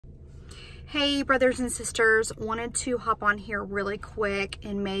Hey brothers and sisters, wanted to hop on here really quick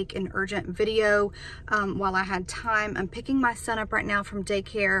and make an urgent video while I had time. I'm picking my son up right now from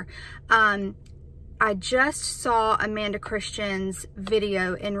daycare. I just saw Amanda Christian's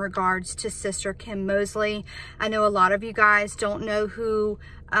video in regards to Sister Kim Mosley. I know a lot of you guys don't know who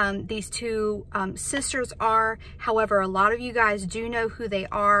these two sisters are. However, a lot of you guys do know who they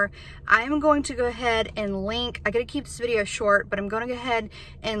are. I am going to go ahead and link, I gotta keep this video short, but I'm gonna go ahead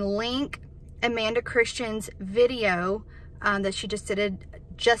and link Amanda Christian's video that she just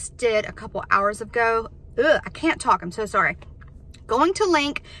did a couple hours ago. I can't talk, I'm so sorry. Going to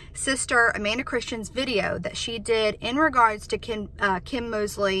link Sister Amanda Christian's video that she did in regards to Kim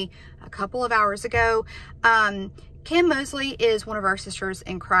Mosley a couple of hours ago. Kim Mosley is one of our sisters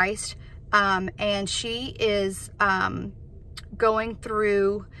in Christ, and she is going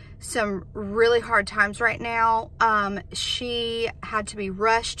through some really hard times right now. She had to be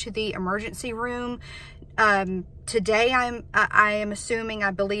rushed to the emergency room today. I am assuming,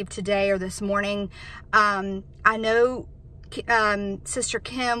 I believe today or this morning. I know Sister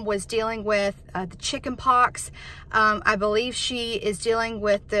Kim was dealing with the chicken pox. I believe she is dealing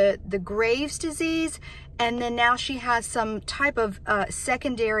with the Graves' disease, and then now she has some type of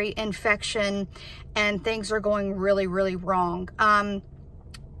secondary infection, and things are going really, really wrong.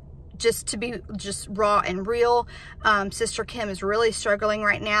 Just to be raw and real, Sister Kim is really struggling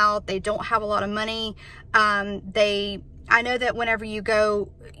right now. They don't have a lot of money. I know that whenever you go,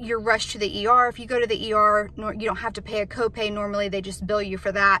 you're rushed to the ER. If you go to the ER, you don't have to pay a copay. Normally, they just bill you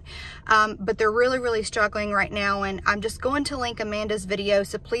for that. But they're really, really struggling right now. And I'm just going to link Amanda's video,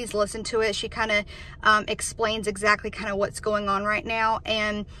 so please listen to it. She kind of explains exactly kind of what's going on right now.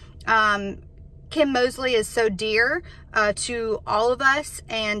 And Kim Mosley is so dear to all of us,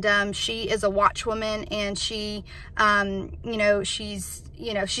 and she is a watchwoman, and she,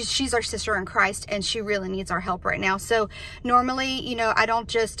 she's our sister in Christ, and she really needs our help right now. So normally, I don't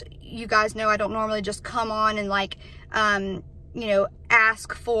just, you guys know, I don't normally just come on and like,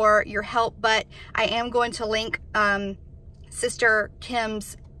 ask for your help, but I am going to link Sister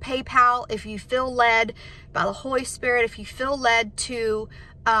Kim's PayPal. If you feel led by the Holy Spirit, if you feel led to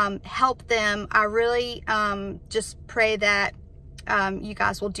help them, I really just pray that you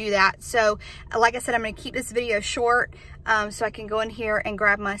guys will do that. So like I said, I'm going to keep this video short so I can go in here and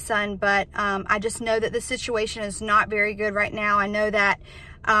grab my son, but I just know that the situation is not very good right now. I know that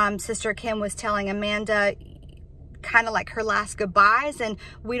Sister Kim was telling Amanda kind of like her last goodbyes, and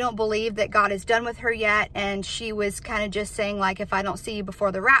we don't believe that God is done with her yet, and she was kind of just saying like, if I don't see you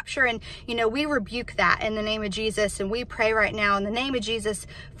before the rapture, and we rebuke that in the name of Jesus, and we pray right now in the name of Jesus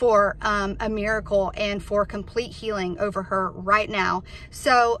for a miracle and for complete healing over her right now.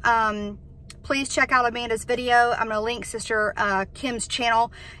 So please check out Amanda's video. I'm going to link Sister Kim's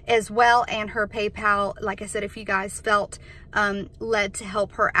channel as well, and her PayPal. Like I said, if you guys felt led to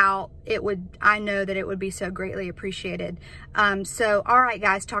help her out, I know that it would be so greatly appreciated. So, all right,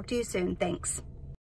 guys, talk to you soon. Thanks.